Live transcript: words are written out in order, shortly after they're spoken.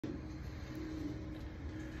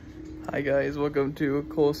Hi guys, welcome to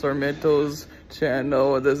Cole Sarmiento's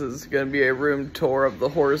channel. This is gonna be a room tour of the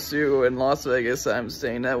Horseshoe in Las Vegas. I'm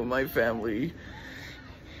staying at with my family.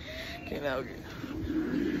 Okay, now.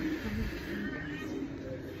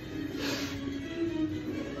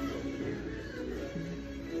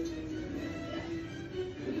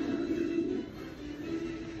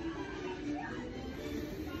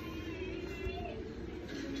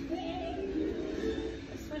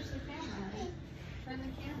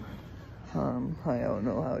 I don't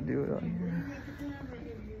know how to do it on here.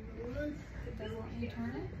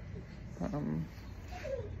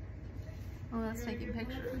 Oh, that's taking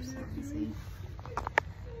pictures. Let's see.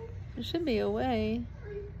 There should be a way.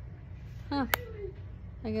 Huh.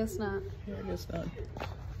 I guess not. Yeah, I guess not.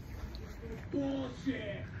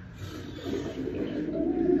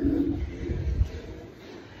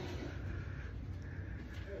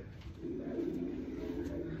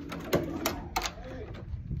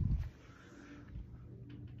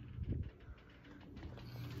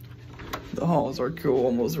 The halls are cool,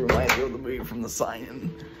 almost reminds me of the movie from The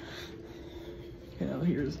Sign. You know,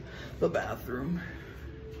 here's the bathroom.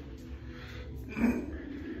 It's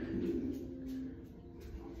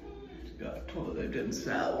got a toilet and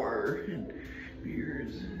shower and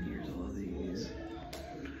beers, and here's all of these.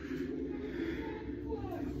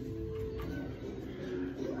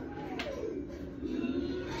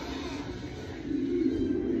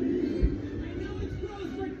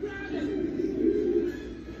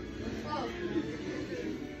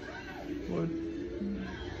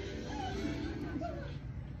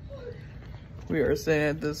 We are staying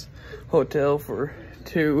at this hotel for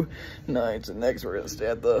 2 nights, and next we're gonna stay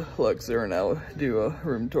at the Luxor and I'll do a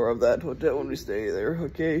room tour of that hotel when we stay there.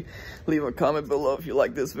 Okay, leave a comment below if you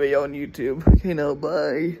like this video on YouTube. Okay, now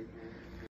bye.